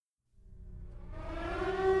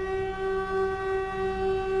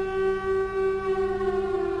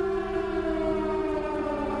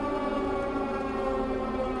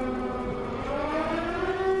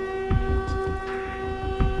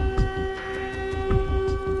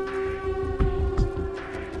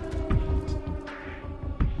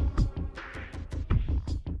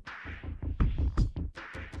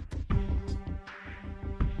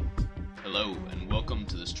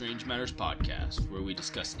Encounters podcast, where we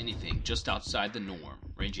discuss anything just outside the norm,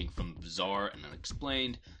 ranging from bizarre and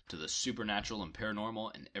unexplained to the supernatural and paranormal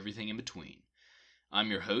and everything in between. I'm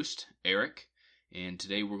your host, Eric, and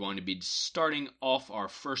today we're going to be starting off our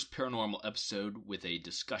first paranormal episode with a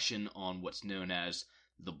discussion on what's known as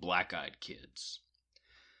the Black-Eyed Kids.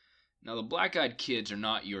 Now, the Black-Eyed Kids are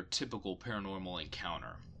not your typical paranormal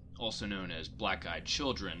encounter, also known as Black-Eyed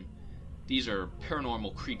Children. These are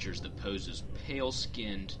paranormal creatures that pose as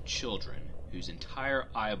pale-skinned children whose entire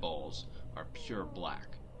eyeballs are pure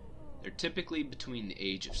black. They're typically between the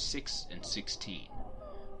age of 6 and 16.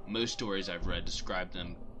 Most stories I've read describe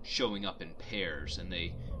them showing up in pairs, and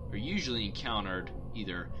they are usually encountered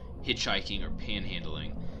either hitchhiking or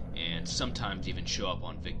panhandling, and sometimes even show up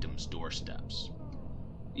on victims' doorsteps.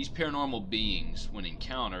 These paranormal beings, when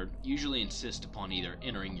encountered, usually insist upon either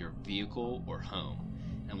entering your vehicle or home,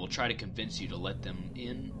 and will try to convince you to let them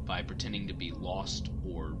in by pretending to be lost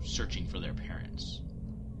or searching for their parents.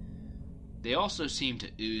 They also seem to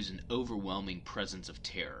ooze an overwhelming presence of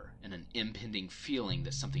terror, and an impending feeling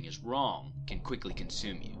that something is wrong can quickly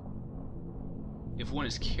consume you. If one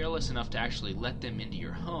is careless enough to actually let them into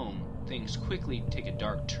your home, things quickly take a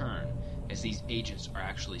dark turn, as these agents are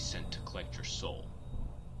actually sent to collect your soul.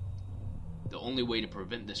 The only way to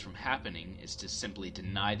prevent this from happening is to simply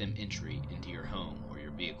deny them entry into your home or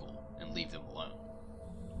your vehicle and leave them alone.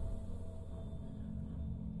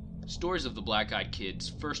 Stories of the Black-Eyed Kids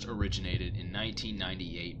first originated in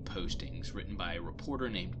 1998 postings written by a reporter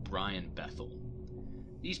named Brian Bethel.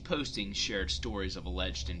 These postings shared stories of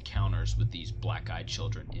alleged encounters with these black-eyed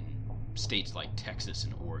children in states like Texas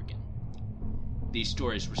and Oregon. These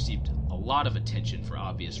stories received a lot of attention for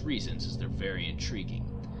obvious reasons, as they're very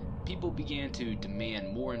intriguing. People began to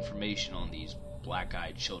demand more information on these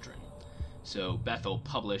black-eyed children, so Bethel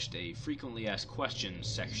published a frequently asked questions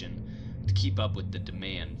section to keep up with the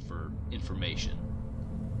demand for information.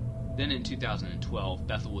 Then in 2012,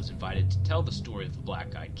 Bethel was invited to tell the story of the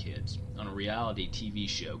Black-Eyed Kids on a reality TV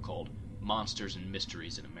show called Monsters and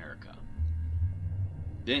Mysteries in America.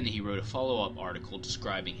 Then he wrote a follow-up article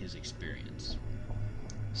describing his experience.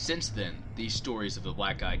 Since then, these stories of the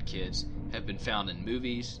Black-Eyed Kids have been found in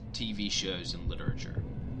movies, TV shows, and literature.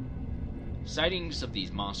 Sightings of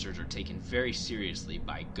these monsters are taken very seriously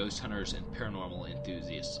by ghost hunters and paranormal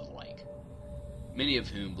enthusiasts alike, many of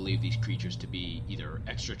whom believe these creatures to be either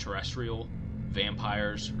extraterrestrial,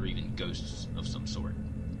 vampires, or even ghosts of some sort.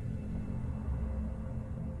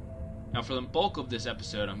 Now, for the bulk of this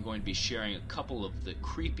episode, I'm going to be sharing a couple of the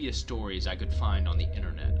creepiest stories I could find on the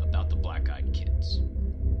internet about the Black-Eyed Kids.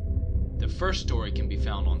 The first story can be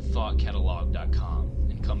found on thoughtcatalog.com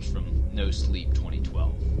and comes from No Sleep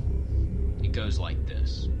 2012. It goes like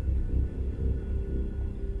this.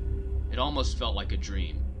 It almost felt like a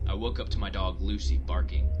dream. I woke up to my dog Lucy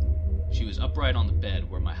barking. She was upright on the bed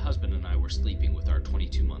where my husband and I were sleeping with our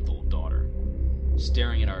 22-month-old daughter,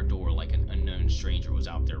 staring at our door like an unknown stranger was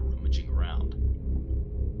out there rummaging around.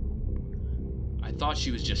 I thought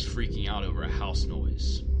she was just freaking out over a house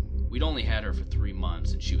noise. We'd only had her for 3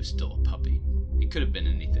 months and she was still a puppy. It could have been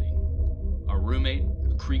anything. Our roommate,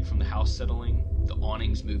 a creak from the house settling, the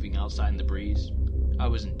awnings moving outside in the breeze. I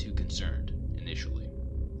wasn't too concerned, initially.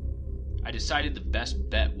 I decided the best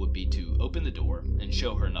bet would be to open the door and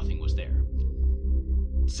show her nothing was there.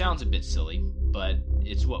 It sounds a bit silly, but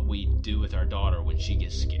it's what we do with our daughter when she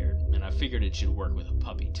gets scared, and I figured it should work with a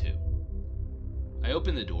puppy too. I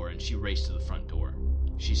opened the door and she raced to the front door.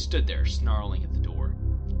 She stood there, snarling at the door.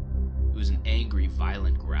 It was an angry,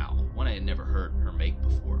 violent growl, one I had never heard her make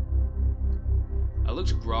before. I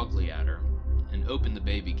looked groggily at her and opened the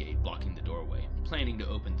baby gate blocking the doorway, planning to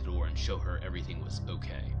open the door and show her everything was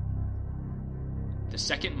okay. The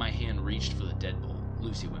second my hand reached for the deadbolt,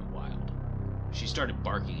 Lucy went wild. She started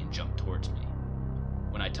barking and jumped towards me.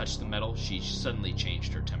 When I touched the metal, she suddenly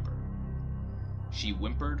changed her temper. She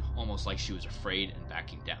whimpered, almost like she was afraid and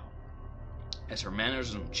backing down. As her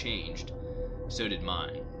mannerism changed, so did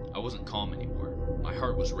mine. I wasn't calm anymore. My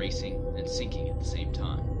heart was racing and sinking at the same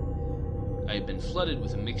time. I had been flooded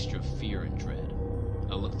with a mixture of fear and dread.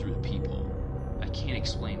 I looked through the peephole. I can't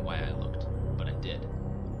explain why I looked, but I did.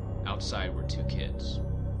 Outside were 2 kids.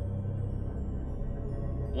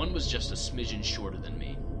 One was just a smidgen shorter than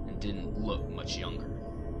me and didn't look much younger.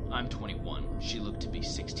 I'm 21. She looked to be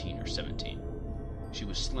 16 or 17. She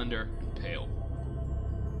was slender and pale.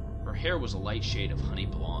 Her hair was a light shade of honey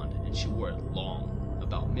blonde, and she wore it long,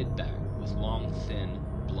 about mid-back, with long, thin,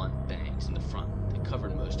 blunt bangs in the front that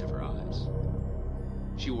covered most of her eyes.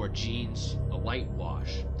 She wore jeans, a light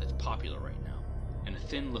wash that's popular right now, and a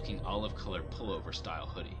thin-looking olive-colored pullover-style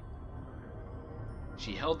hoodie.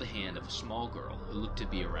 She held the hand of a small girl who looked to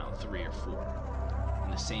be around 3 or 4, in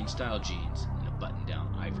the same style jeans and a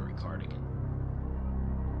button-down ivory cardigan.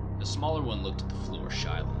 The smaller one looked at the floor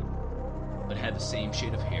shyly, but had the same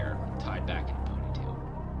shade of hair tied back in a ponytail.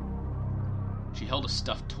 She held a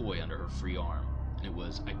stuffed toy under her free arm, and it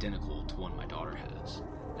was identical to one my daughter has,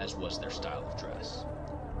 as was their style of dress.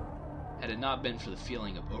 Had it not been for the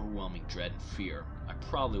feeling of overwhelming dread and fear, I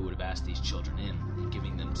probably would have asked these children in and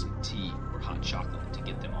giving them some tea or hot chocolate to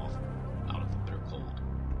get them off out of the bitter cold.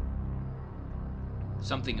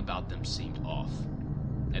 Something about them seemed off.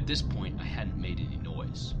 At this point, I hadn't made any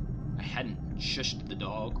noise. I hadn't shushed the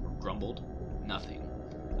dog or grumbled. Nothing.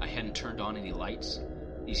 I hadn't turned on any lights.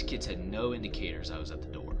 These kids had no indicators I was at the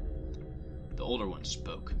door. The older one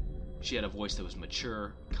spoke. She had a voice that was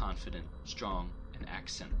mature, confident, strong, and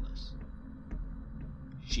accentless.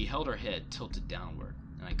 She held her head tilted downward,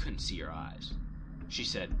 and I couldn't see her eyes. She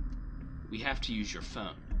said, "We have to use your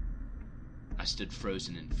phone." I stood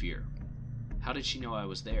frozen in fear. How did she know I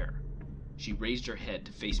was there? She raised her head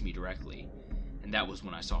to face me directly, and that was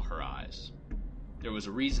when I saw her eyes. There was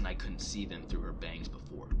a reason I couldn't see them through her bangs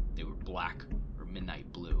before. They were black, or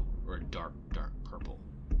midnight blue, or a dark, dark purple.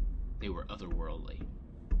 They were otherworldly.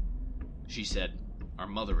 She said, "Our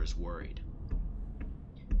mother is worried."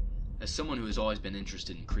 As someone who has always been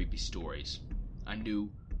interested in creepy stories, I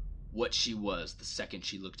knew what she was the second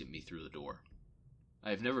she looked at me through the door. I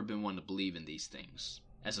have never been one to believe in these things.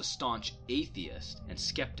 As a staunch atheist and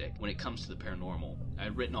skeptic when it comes to the paranormal, I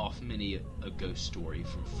had written off many a ghost story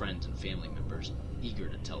from friends and family members eager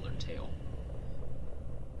to tell their tale.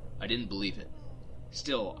 I didn't believe it.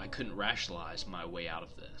 Still, I couldn't rationalize my way out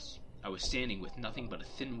of this. I was standing with nothing but a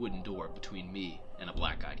thin wooden door between me and a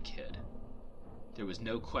black-eyed kid. There was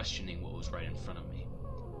no questioning what was right in front of me.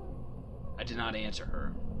 I did not answer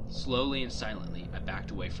her. Slowly and silently, I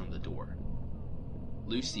backed away from the door.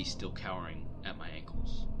 Lucy still cowering at my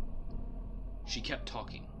ankles. She kept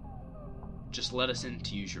talking. "Just let us in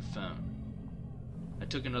to use your phone." I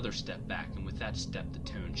took another step back, and with that step the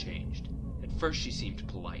tone changed. At first she seemed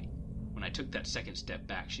polite. When I took that second step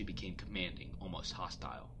back, she became commanding, almost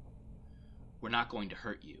hostile. "We're not going to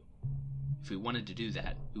hurt you. If we wanted to do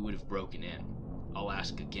that, we would have broken in. I'll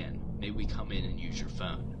ask again. May we come in and use your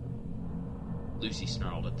phone?" Lucy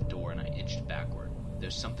snarled at the door, and I inched backward, though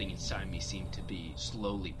something inside me seemed to be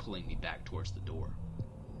slowly pulling me back towards the door.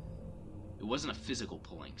 It wasn't a physical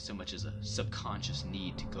pulling so much as a subconscious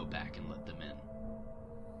need to go back and let them in.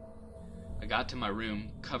 I got to my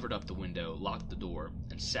room, covered up the window, locked the door,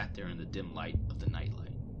 and sat there in the dim light of the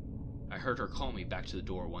nightlight. I heard her call me back to the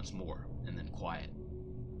door once more, and then quiet.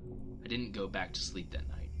 I didn't go back to sleep that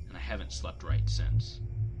night, and I haven't slept right since.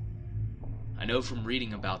 I know from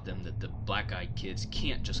reading about them that the black-eyed kids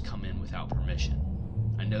can't just come in without permission.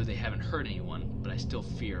 I know they haven't hurt anyone, but I still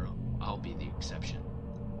fear I'll be the exception.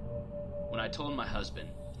 When I told my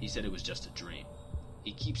husband, he said it was just a dream.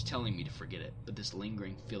 He keeps telling me to forget it, but this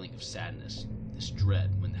lingering feeling of sadness, this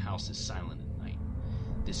dread when the house is silent at night,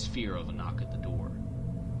 this fear of a knock at the door,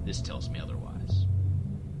 this tells me otherwise.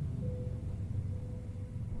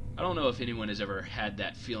 I don't know if anyone has ever had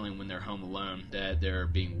that feeling when they're home alone, that they're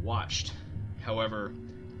being watched. However,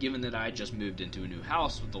 given that I just moved into a new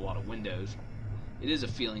house with a lot of windows, it is a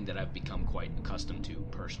feeling that I've become quite accustomed to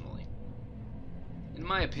personally. In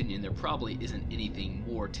my opinion, there probably isn't anything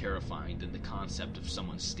more terrifying than the concept of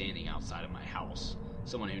someone standing outside of my house,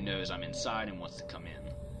 someone who knows I'm inside and wants to come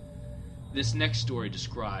in. This next story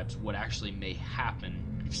describes what actually may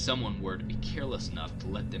happen if someone were to be careless enough to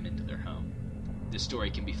let them into their home. This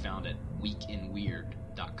story can be found at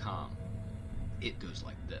weekinweird.com. It goes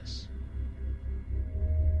like this.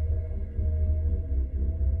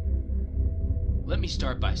 Let me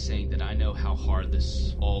start by saying that I know how hard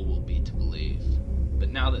this all will be to believe. But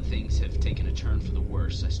now that things have taken a turn for the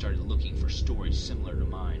worse, I started looking for stories similar to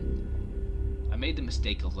mine. I made the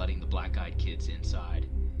mistake of letting the black-eyed kids inside,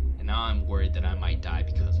 and now I'm worried that I might die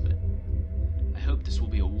because of it. I hope this will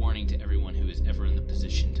be a warning to everyone who is ever in the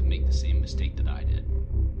position to make the same mistake that I did.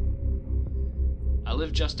 I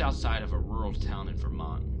live just outside of a rural town in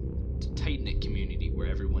Vermont. It's a tight-knit community where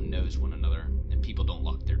everyone knows one another, and people don't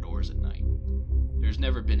lock their doors at night. There's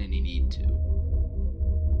never been any need to.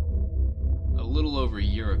 A little over a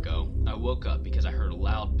year ago, I woke up because I heard a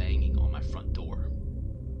loud banging on my front door.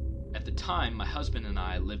 At the time, my husband and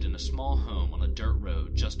I lived in a small home on a dirt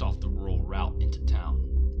road just off the rural route into town.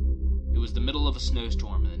 It was the middle of a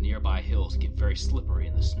snowstorm and the nearby hills get very slippery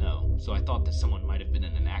in the snow, so I thought that someone might have been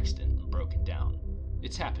in an accident and broken down.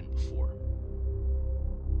 It's happened before.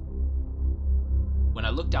 When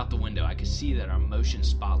I looked out the window, I could see that our motion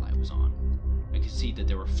spotlight was on. I could see that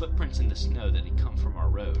there were footprints in the snow that had come from our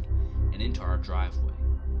road and into our driveway,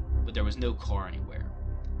 but there was no car anywhere.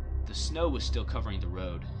 The snow was still covering the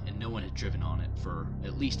road, and no one had driven on it for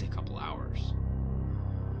at least a couple hours.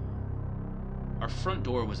 Our front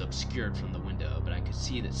door was obscured from the window, but I could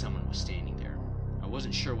see that someone was standing there. I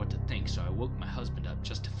wasn't sure what to think, so I woke my husband up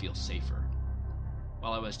just to feel safer.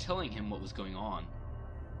 While I was telling him what was going on,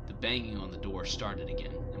 the banging on the door started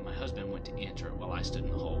again, and my husband went to answer it while I stood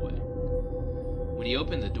in the hallway. When he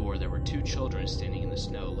opened the door, there were two children standing in the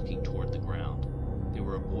snow looking toward the ground. They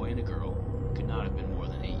were a boy and a girl, who could not have been more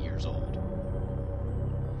than 8 years old.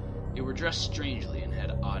 They were dressed strangely and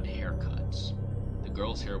had odd haircuts. The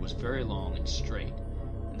girl's hair was very long and straight,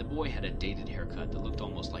 and the boy had a dated haircut that looked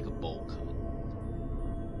almost like a bowl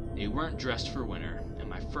cut. They weren't dressed for winter, and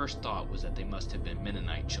my first thought was that they must have been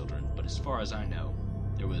Mennonite children, but as far as I know,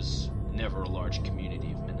 there was never a large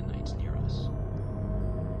community of Mennonites near us.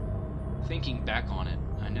 Thinking back on it,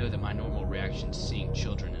 I know that my normal reaction to seeing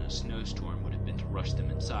children in a snowstorm would have been to rush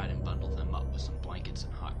them inside and bundle them up with some blankets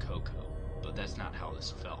and hot cocoa, but that's not how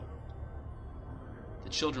this felt. The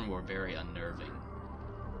children were very unnerving.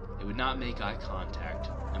 They would not make eye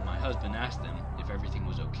contact, and my husband asked them if everything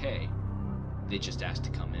was okay. They just asked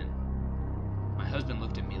to come in. My husband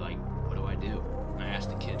looked at me like, "What do I do?" And I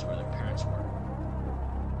asked the kids where their parents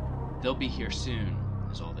were. "They'll be here soon,"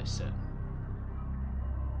 is all they said.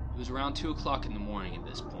 It was around 2 o'clock in the morning at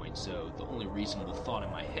this point, so the only reasonable thought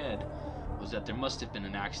in my head was that there must have been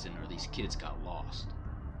an accident or these kids got lost.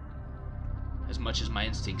 As much as my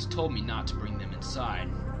instincts told me not to bring them inside,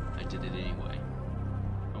 I did it anyway.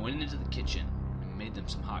 I went into the kitchen and made them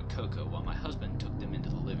some hot cocoa while my husband took them into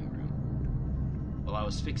the living room. While I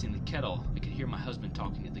was fixing the kettle, I could hear my husband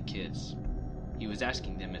talking to the kids. He was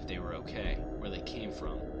asking them if they were okay, where they came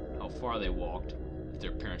from, how far they walked, if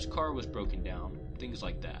their parents' car was broken down, things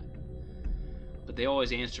like that. But they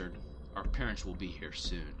always answered, "Our parents will be here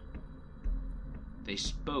soon." They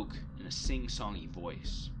spoke in a sing-songy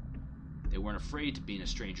voice. They weren't afraid to be in a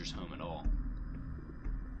stranger's home at all.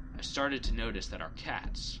 I started to notice that our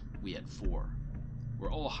cats, we had 4,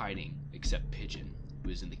 were all hiding except Pigeon, who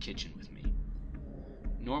was in the kitchen with me.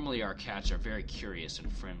 Normally our cats are very curious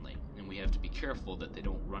and friendly, and we have to be careful that they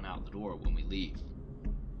don't run out the door when we leave.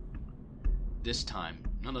 This time,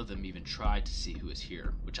 none of them even tried to see who was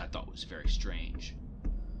here, which I thought was very strange.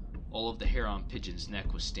 All of the hair on Pigeon's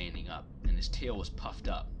neck was standing up, and his tail was puffed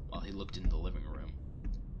up while he looked into the living room.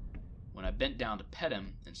 When I bent down to pet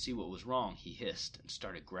him and see what was wrong, he hissed and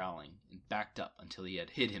started growling and backed up until he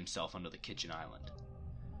had hid himself under the kitchen island.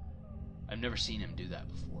 I've never seen him do that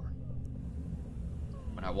before.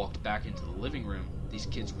 When I walked back into the living room, these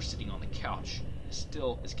kids were sitting on the couch, as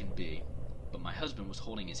still as can be, but my husband was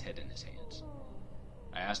holding his head in his hands.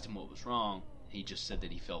 I asked him what was wrong, and he just said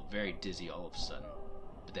that he felt very dizzy all of a sudden,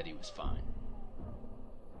 but that he was fine.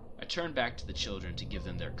 I turned back to the children to give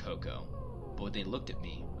them their cocoa, but when they looked at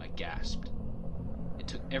me, I gasped. It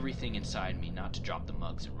took everything inside me not to drop the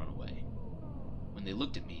mugs and run away. When they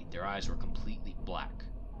looked at me, their eyes were completely black.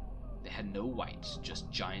 They had no whites,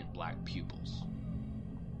 just giant black pupils.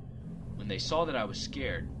 When they saw that I was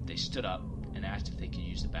scared, they stood up and asked if they could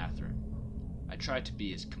use the bathroom. I tried to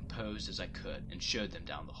be as composed as I could and showed them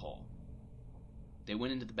down the hall. They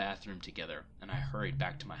went into the bathroom together, and I hurried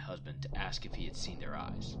back to my husband to ask if he had seen their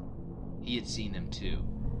eyes. He had seen them too,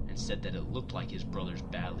 and said that it looked like his brother's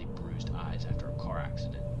badly bruised eyes after a car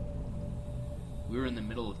accident. We were in the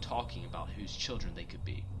middle of talking about whose children they could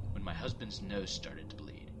be, when my husband's nose started to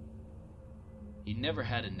bleed. He never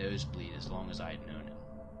had a nosebleed as long as I had known him.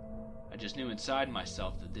 I just knew inside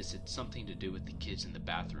myself that this had something to do with the kids in the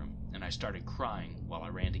bathroom, and I started crying while I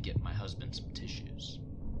ran to get my husband some tissues.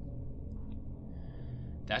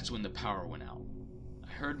 That's when the power went out.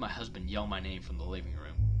 I heard my husband yell my name from the living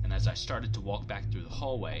room, and as I started to walk back through the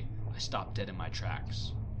hallway, I stopped dead in my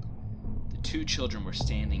tracks. The 2 children were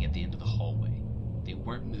standing at the end of the hallway. They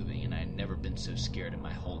weren't moving, and I had never been so scared in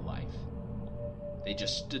my whole life. They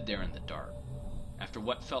just stood there in the dark. After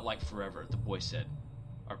what felt like forever, the boy said,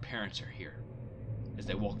 "Our parents are here," as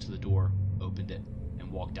they walked to the door, opened it,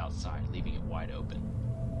 and walked outside, leaving it wide open.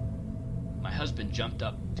 My husband jumped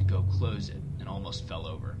up to go close it and almost fell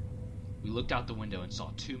over. We looked out the window and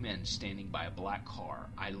saw 2 men standing by a black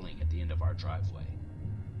car idling at the end of our driveway.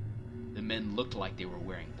 The men looked like they were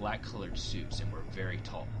wearing black-colored suits and were very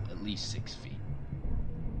tall, at least 6 feet.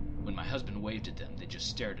 When my husband waved at them, they just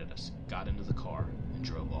stared at us, got into the car, and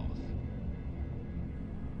drove off.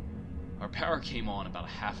 Our power came on about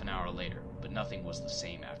a half an hour later, but nothing was the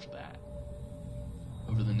same after that.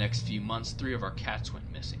 Over the next few months, 3 of our cats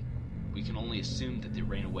went missing. We can only assume that they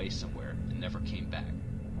ran away somewhere and never came back.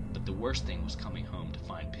 but the worst thing was coming home to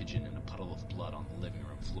find Pigeon in a puddle of blood on the living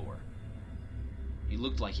room floor. He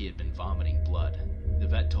looked like he had been vomiting blood. The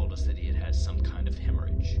vet told us that he had had some kind of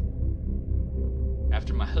hemorrhage.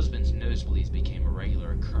 After my husband's nosebleeds became a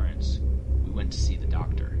regular occurrence, we went to see the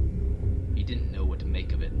doctor. He didn't know what to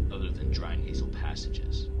make of it other than dry nasal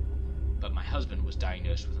passages. But my husband was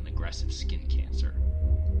diagnosed with an aggressive skin cancer.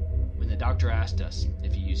 When the doctor asked us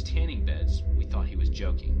if he used tanning beds, we thought he was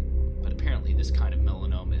joking, but apparently this kind of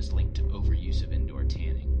melanoma is linked to overuse of indoor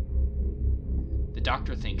tanning. The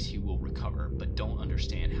doctor thinks he will recover, but don't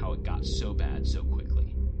understand how it got so bad so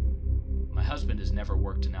quickly. My husband has never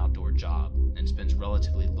worked an outdoor job and spends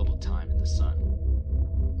relatively little time in the sun.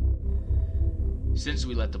 Since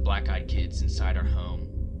we let the black-eyed kids inside our home,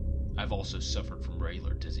 I've also suffered from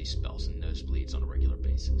regular dizzy spells and nosebleeds on a regular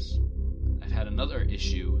basis. I've had another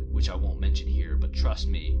issue, which I won't mention here, but trust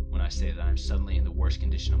me when I say that I'm suddenly in the worst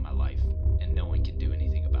condition of my life, and no one can do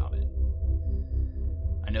anything about it.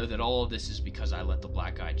 I know that all of this is because I let the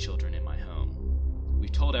black-eyed children in my home.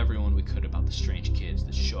 We've told everyone we could about the strange kids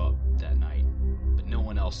that show up that night, but no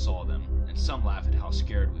one else saw them, and some laugh at how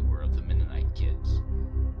scared we were of the Mennonite kids.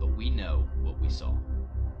 But we know what we saw.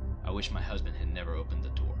 I wish my husband had never opened the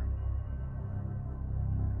door.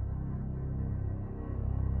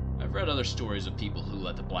 I've read other stories of people who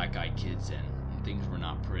let the black-eyed kids in, and things were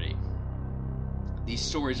not pretty. These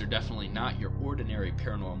stories are definitely not your ordinary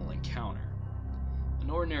paranormal encounter. An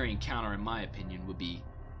ordinary encounter, in my opinion, would be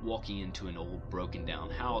walking into an old broken-down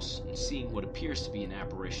house and seeing what appears to be an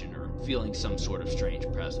apparition or feeling some sort of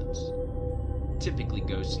strange presence. Typically,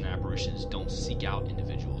 ghosts and apparitions don't seek out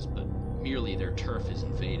individuals, but merely their turf is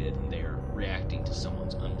invaded and they are reacting to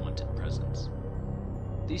someone's unwanted presence.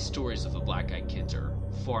 These stories of the black-eyed kids are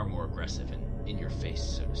far more aggressive and in your face,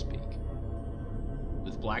 so to speak.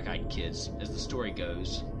 With black-eyed kids, as the story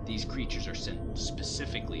goes, these creatures are sent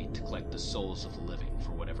specifically to collect the souls of the living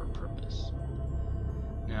for whatever purpose.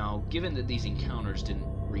 Now, given that these encounters didn't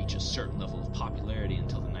reach a certain level of popularity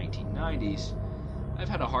until the 1990s, I've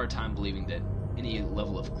had a hard time believing that any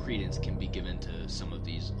level of credence can be given to some of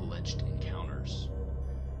these alleged encounters.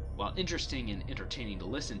 While interesting and entertaining to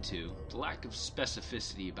listen to, the lack of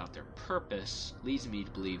specificity about their purpose leads me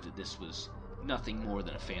to believe that this was nothing more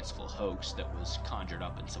than a fanciful hoax that was conjured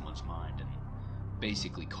up in someone's mind and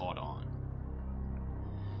basically caught on.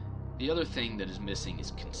 The other thing that is missing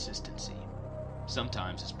is consistency.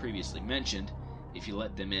 Sometimes, as previously mentioned, if you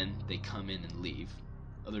let them in, they come in and leave.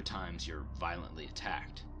 Other times, you're violently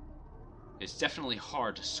attacked. It's definitely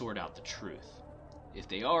hard to sort out the truth. If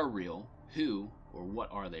they are real, who or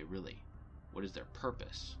what are they really? What is their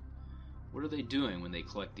purpose? What are they doing when they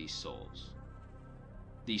collect these souls?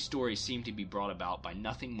 These stories seem to be brought about by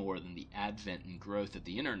nothing more than the advent and growth of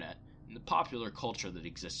the internet and the popular culture that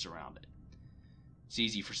exists around it. It's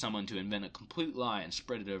easy for someone to invent a complete lie and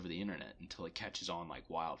spread it over the internet until it catches on like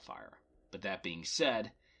wildfire. But that being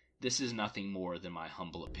said, this is nothing more than my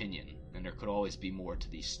humble opinion, and there could always be more to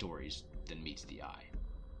these stories than meets the eye.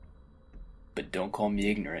 But don't call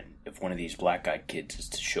me ignorant if one of these black-eyed kids is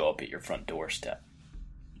to show up at your front doorstep.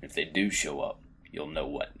 If they do show up, you'll know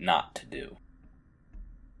what not to do.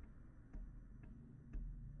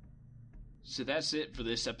 So that's it for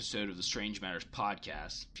this episode of the Strange Matters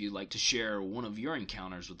podcast. If you'd like to share one of your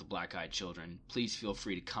encounters with the black-eyed children, please feel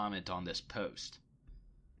free to comment on this post.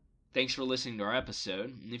 Thanks for listening to our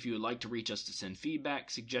episode, and if you would like to reach us to send feedback,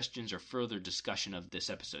 suggestions, or further discussion of this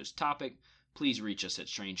episode's topic, please reach us at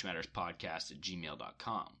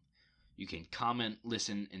strangematterspodcast@gmail.com. You can comment,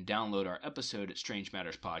 listen, and download our episode at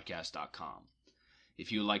strangematterspodcast.com.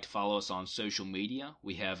 If you would like to follow us on social media,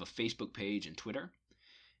 we have a Facebook page and Twitter.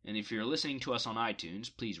 And if you're listening to us on iTunes,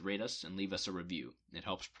 please rate us and leave us a review. It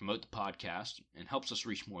helps promote the podcast and helps us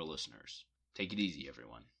reach more listeners. Take it easy,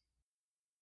 everyone.